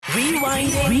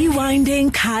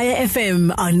Rewinding Kaya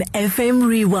FM on FM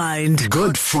Rewind.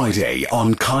 Good Friday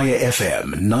on Kaya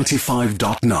FM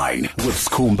 95.9 with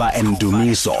Skhumba and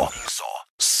Dumiso.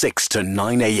 6 to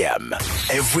 9 a.m.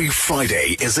 Every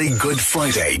Friday is a Good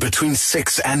Friday between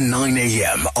 6 and 9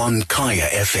 a.m. on Kaya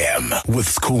FM with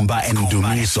Skhumba and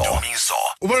Dumiso.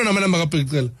 Ubona nama namba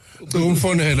kapicela.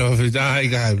 Umfonela mfethu hayi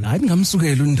kabi. Hayi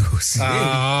ngamsukela undosi.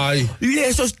 Hayi.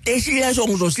 Leso station leso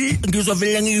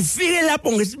ngizovela ngifike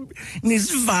lapho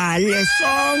ngisivale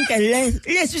sonke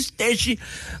leso station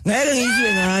ngeke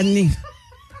ngizwe ngani.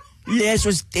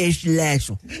 Leso station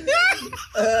leso.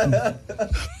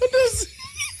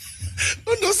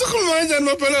 Undosi khuluma kanjani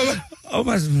maphela?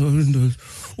 Awumazi undosi.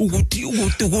 Ukuthi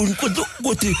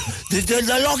the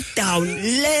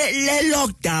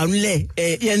lockdown le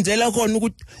yenzela khona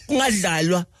ukuthi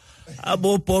kungadlalwa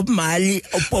abo Bob Marley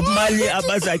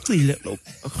abazacile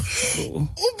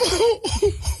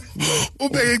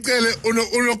ubekecele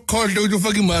unokukhohle ukuthi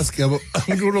ufake imask yabo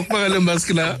unokufaka le mask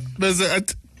la bese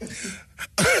athi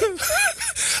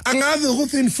angazi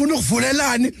ukuthi ngifuna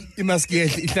ukuvulelani imask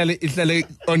yehle ihlale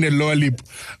on a lower lip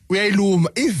uyayiluma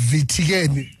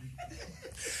ivithikeni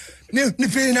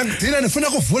Nifina ngidina nifuna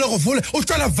kuvula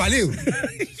uhlala valiwe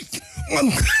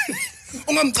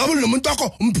ungamcabuli nomuntu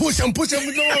wakho umphusha umuntu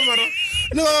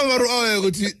mara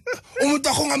ukuthi umuntu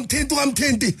wakho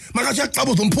ungamthinti makathi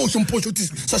uyacabuza umphusha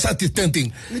uthi social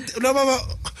distancing baba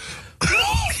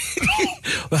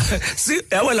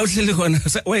yabo la uhleli khona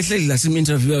wayehleli la sim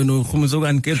interview no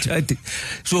Khumuzokani Captain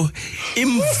so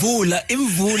imvula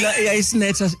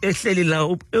eyayisinetha ehleli la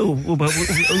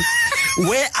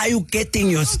where are you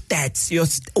getting your stats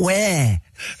where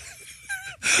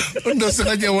undosi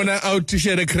kanje wona out to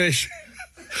share a crash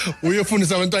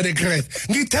uyofundisa abantwana ecrash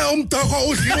ngithe umdoko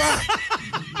udliwa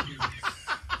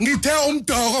ngithe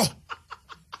umdoko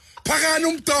phakani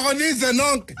umdoko nize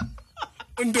nonke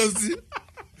undosi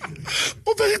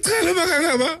ubekicela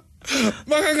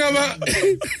makangaba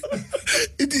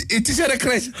it-share a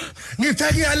crash ngithe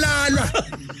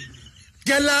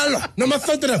kuyalalwa noma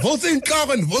sonto voting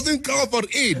inhloko for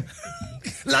in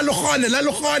lalo khone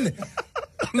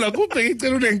la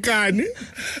kubekicela unenkani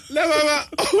la baba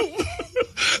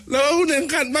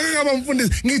unenkani makangaba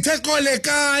mfundisi ngithe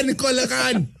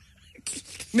kolekani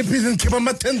niphinde ngikhipha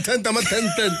ama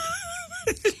 10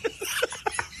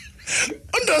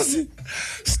 undosi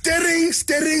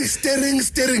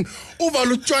staring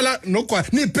uvala utshwala nogwa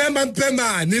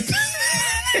niphemani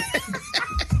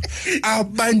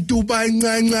abantu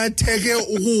bancancatheke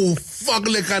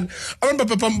ukufakule kan abantu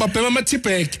babhema ama tea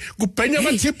bag kubhenya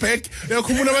ama tea bag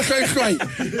uyakhumula abahlwayi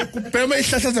kubhema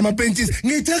ihlahla zamapentshis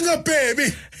ngithe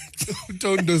ngabhebi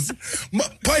uTondosi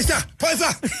phoyisa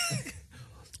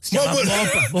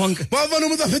bonke mabona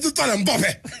umuntu afethe ucala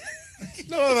mbophe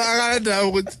no akada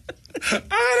ukuthi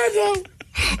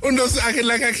undosi akhe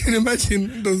imagine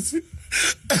undosi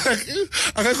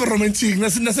akakho romantic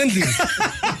nasendlini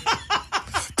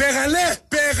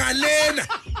Pega lena.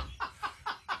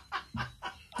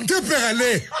 Ngipega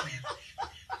le.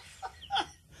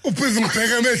 Uphiza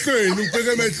ngibheka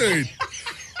emehlweni.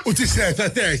 Uthi setha.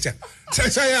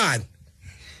 Seshayani.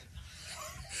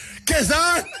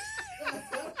 Kezani.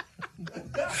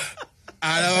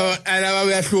 Ala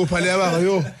bayahlupha laba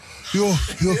yo.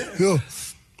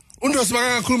 Undosi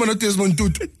bakakhuluma no Desmond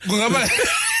Tutu. Kungaba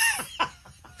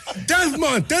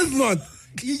Desmond.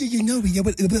 You know,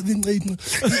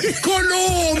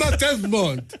 Koloma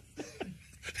Desmond.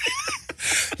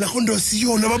 La kondosi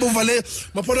yona babovale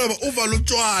maphona ovalo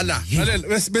utshwala.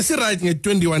 Bese right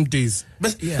nge21 days.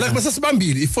 Like bese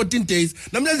sibambile i14 days.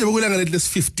 Namhlanje bekulanga lesi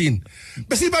 15.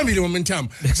 Bese ibambile momentum.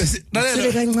 Bese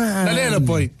lalela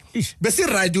boy. Bese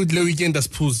right with le weekend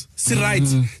asiphuza. Si right.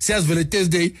 Siyazivele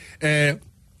Thursday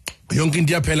yonke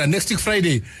into yaphela next week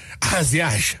Friday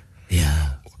aziyasha.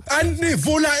 Yeah.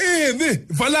 Anivula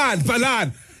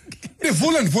valani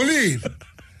nivulile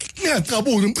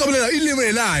ngiyacabula umcabulela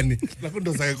ilimelani la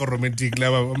kunto zakhe ko romantic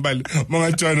laba mbali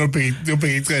mangajoina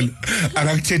ubhekicela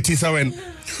akakuthethisa wena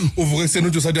uvuke senu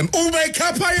uthi usathi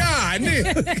ubekhapha yani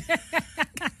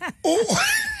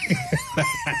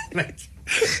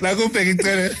la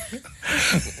kubhekicela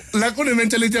la kune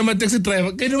mentality ama taxi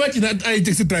driver can you imagine that I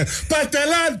taxi driver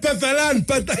patalan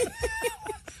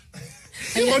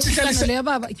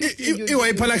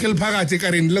iwayipha lakhe liphakathi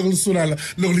ekarini lokulisulala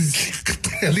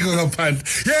lokuliko ngaphandle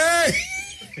hey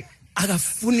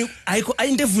akafuni ayikho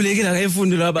into evulekile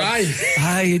akayifundi laba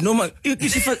hayi noma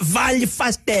isifa vali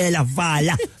fastela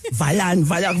valani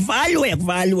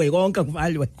kuvalwe konke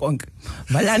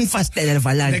valani fastela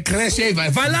valani the crash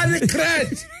valani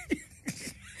crash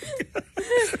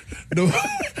lo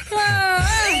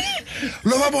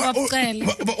baba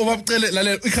ubabcele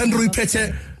lalela iCountry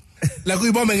iphethe la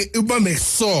kuyibambe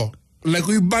so la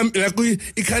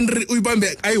iCountry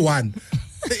uyibambe ayi1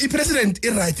 ipresident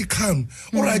right calm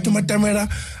alright umatamela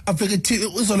afeke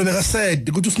uzolobeka sad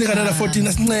ukuthi usinika nala 14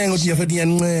 asincenga ukuthi yafethu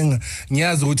ngiyancenga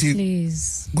ngiyazi ukuthi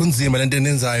kunzima lento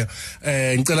enenzayo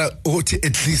ngicela ukuthi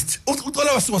at least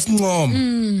ucela wasincoma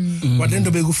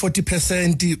walento beku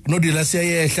 40% nodila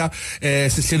siyayehla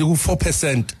sihleli ku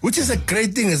 4% which is a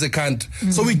great thing as a country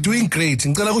so we doing great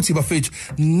ngicela ukuthi bafethu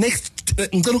next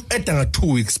ngicela uku-add nga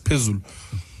 2 weeks phezulu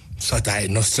sathi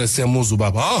no stress yamuzu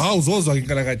baba ha uzozwa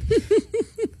ngikala kade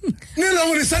nina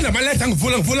ulisanda maletha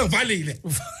ngivula ngivalile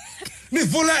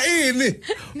nivula ini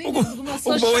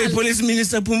ukuba way police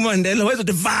minister Mandela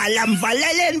wayezothi vala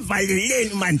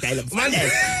mvaleleni Mandela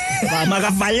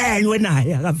makavalelwe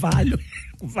wenaye akavalwe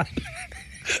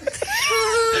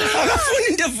akafuni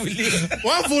into evuliwe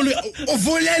wavula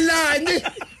uvulelani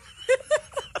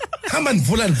hamba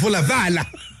nivula vala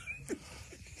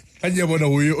kanje bona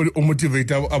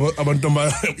umotivate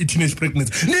abantu teenage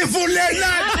pregnancy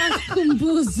nivulelani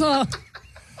Khumbuzo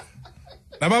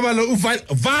lababa lo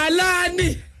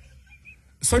uvalani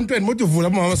sontweni muthi uvula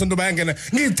mama sonto bayangena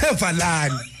ngithe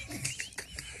valani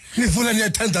nivula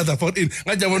niyathandaza 14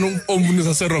 ngathi yabona omuntu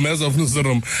saseRoma yazofuna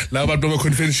useRoma la abantu ba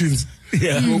conventions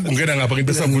ungena ngapha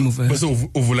into esavuna bese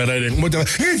uvula la ngithe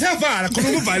vala khona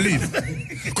uvalile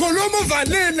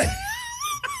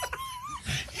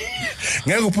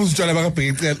ngeke uphuze utshwala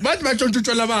bakabheka icela bathi batshontsha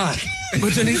utshwala bakhe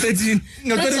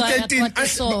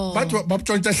ngo-2013 bathi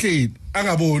babutshontsha hleli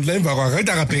angaboni la emva kwakhe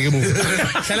athi akabheke emuva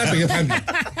hlala abheke phambili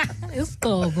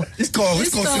isigqoko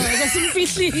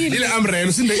simfihlile ile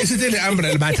umbrella isithi le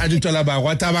umbrella bathatha utshwala bakhe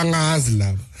wathi abangazi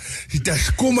laba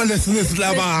Skhumba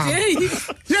lesilaba hey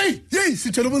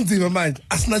sithola ubunzima manje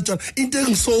asinatshwala into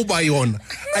engisoba yona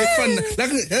ayifana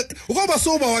ukuba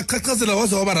soba wachachazela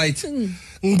waze waba right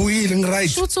ngibuyile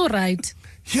ngiright shoot so right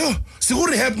yo siku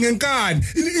rehab ngenkani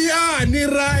yani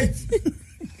right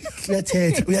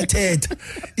uyathetha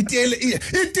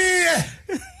itiye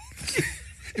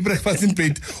ibreakfast in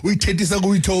bed uyithethisa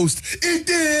kuyi-toast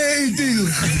itiye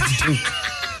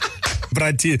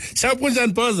brati sharp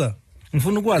kunjani Boza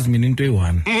ngifuna ukwazi mina into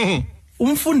eyi-1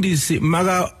 umfundisi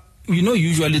maka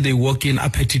usually they walk in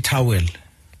aphethe towel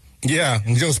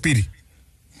njengoSpeedy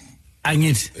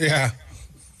angithi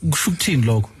kusho ukuthini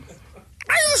lokho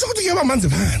ayisho ukuthi kuyoba amanzi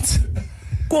phansi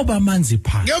kuyoba amanzi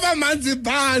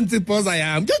phansi Boza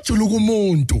yami kuyajuluka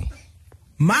umuntu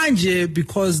manje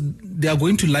because they are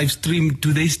going to live stream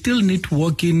do they still need to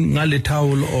walk in ngale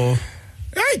towel or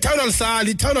hey towel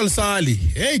alisali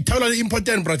hey towel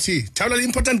important brati towel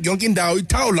important yonke indawo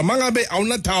itowel mangabe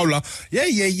awuna towel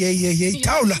hey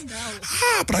towel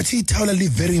brati towel li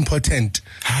very important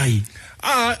hayi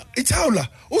itowel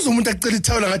uzomuntu acela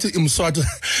itowel ngathi imswato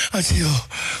athi yo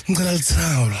ngicela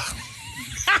itowel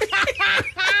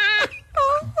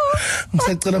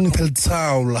ngicela ngiphe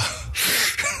itowel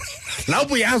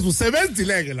lapho uyazi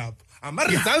usebenzileke lapho ama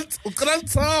results ucela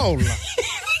itowel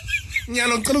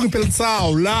nyalo ngicela ngiphe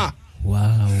itowel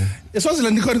wow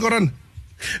eSwaziland ikhona corona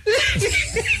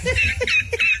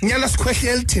nyala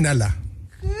sikhwehleli thina la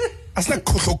asina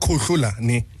khohlo la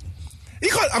ni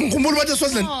ikhona angikhumbuli bathi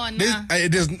eSwaziland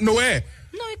there's nowhere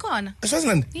no ikhona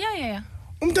eSwaziland yeah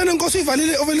umntana enkosi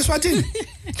ivalile ovela eSwatini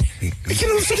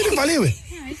ikhona eSwatini ivaliwe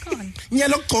ikhona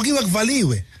nyalo kugcokiwe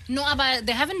kuvaliwe no but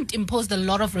they haven't imposed a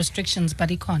lot of restrictions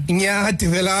but ikhona nyati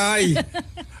vela hayi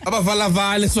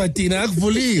abavala eSwatini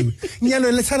akuvuliwe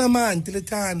nyalo lethana amanti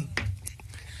lethana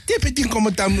tiphi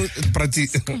inkomo tami brati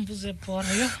Khumbuzo bora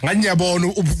yo nganyabona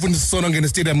ubufundisi sona ngene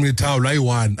stadium ngethawula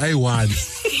ayi1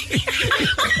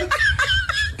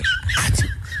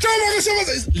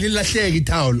 lilahleke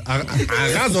ithawula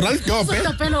akazo ralidobhe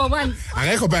Utapelo wabani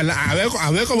akekho phela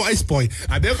awekho abo ice boy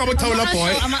abekho abo thawula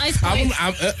boy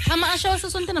ama asho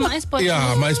sesonke nama ice boy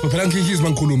ama ice boy phela ngihlizi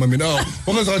mangikhuluma mina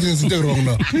ongenza ukuthi ngizinto wrong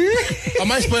na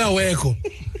ama ice boy awekho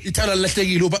ithawula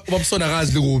lilahlekile ubabusona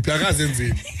akazi likuphi akazi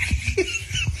enzeni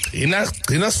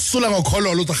gcina sisula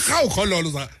ngokhololo uza hawu khololo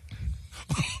uza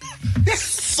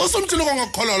sosomthilo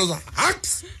ngokhololo uza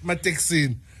hacks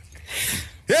mateksini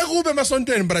kube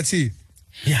emasontweni brathi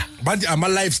bathi ama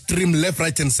live stream left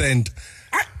right and center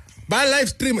ba live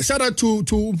stream shout out to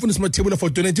umfundisi Mathebula for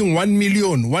donating 1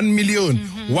 million one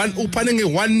uphane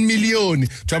nge1 million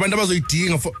to abantu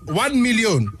abazoyidinga for 1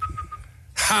 million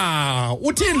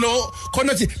uthi lo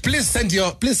khona uthi please send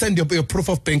your proof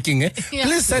of banking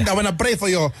please send I want to pray for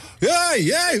your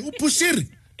hey ubushiri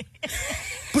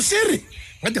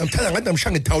ngathi ngamthanda ngathi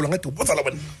ngamshanga ithawula ngathi ubotsa la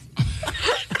wena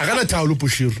akana thawula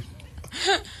ubushiri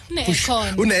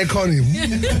Ne-aircon. Une-aircon.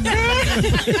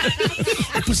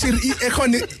 Pusiri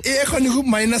i-aircon ku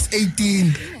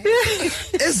 -18.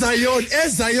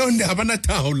 eZion abana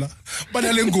tawula.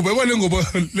 Bana lengubo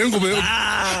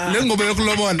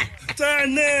yokulobola.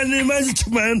 Tsaneni manje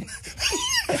man.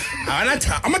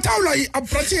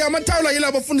 Amatawula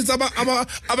yilabo abafundisi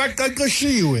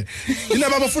abaqeqeshiwe.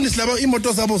 Yilabo abafundisi labo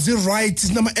imoto zabo zi-right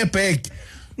sinama airbag.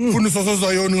 Fundisa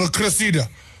soZion ngoCressida.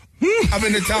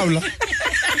 Abenetawula.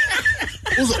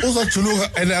 Uzajuluka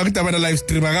and akudaba na live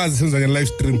stream akazi senza nge live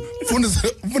stream.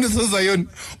 Fundisa soZion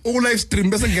uku live stream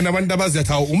bese ngena abantu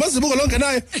abaziyathi hawu umazibuko lonke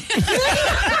naye.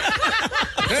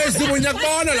 Hey sibo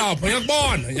ngiyakubona lapho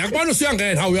ngiyakubona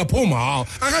usuyangena hawu uyaphuma hawu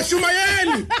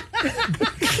akashumayeli.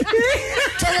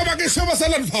 Thaba bakishoba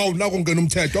salani hawu la kungena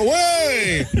umthetho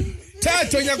we.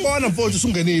 Thatho ngiyakubona mfowethu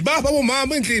usungenile baba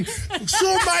bomama endlini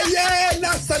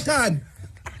shumayela sathana.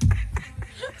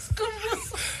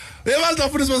 Ebantu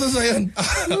bafundisa baseZion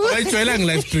ayijwayela nge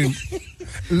live stream.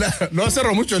 Lo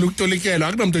seromo ujwayela ukutolikela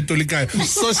akunamuntu etolikayo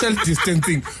social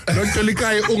distancing lo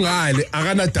ntolikayo ungale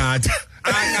akana data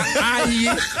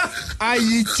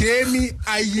ayi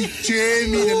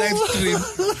Jamie le live stream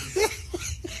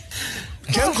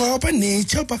njengoba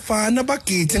nicho bafana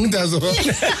bagithe ngidazo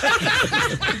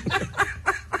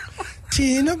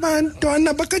thina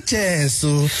bantwana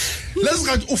bakaJesu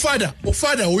lesikhathi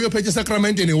ufada uyophethe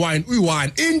sacrament newine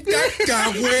uyi1 intaka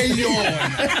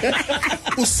kweyona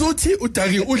usuthi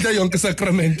udaki udla yonke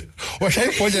sacrament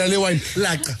washaya ibhodlela lewine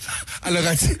laqa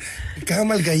alakathi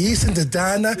igama likayise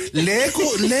ndodana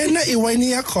lena iwine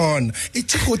yakhona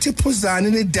ichikuthi iphuzane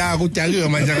nedaka udakiwe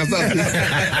manje akasazi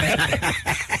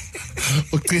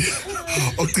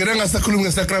Ogcina ngasakhuluma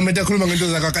ngesacrament akhuluma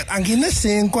ngento zakhe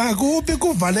anginesinkwa kuphi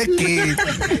kuvale gate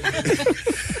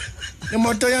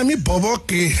imoto yami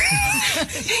ibhoboge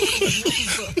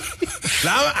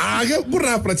la ake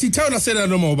kurapra thithawula sela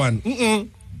noma ubani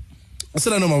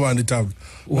asela noma ubani thawula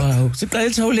Wow, siqale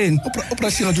ethawuleni.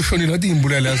 Operation athi ushonile athi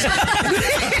imbulala yazi.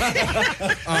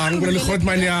 Ngibulala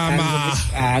iHotman yama.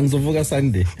 Ngizovuka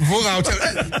Sunday. Vuka uthi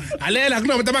alela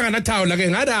kunomuntu abanganathawula ke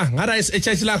ngada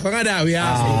echurch lakho ngada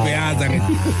uyazi ngithi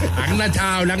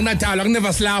akunathawula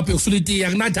kuneva slapho yokusulitiya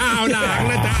akunathawula.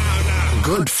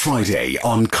 Good Friday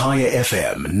on Kaya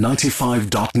FM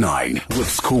 95.9 with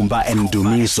Skhumba and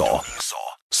Dumiso.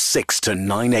 6 to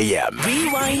 9 a.m.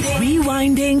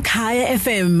 Rewinding Kaya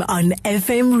FM on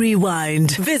FM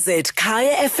Rewind. Visit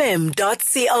kayafm.co.za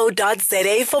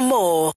for more.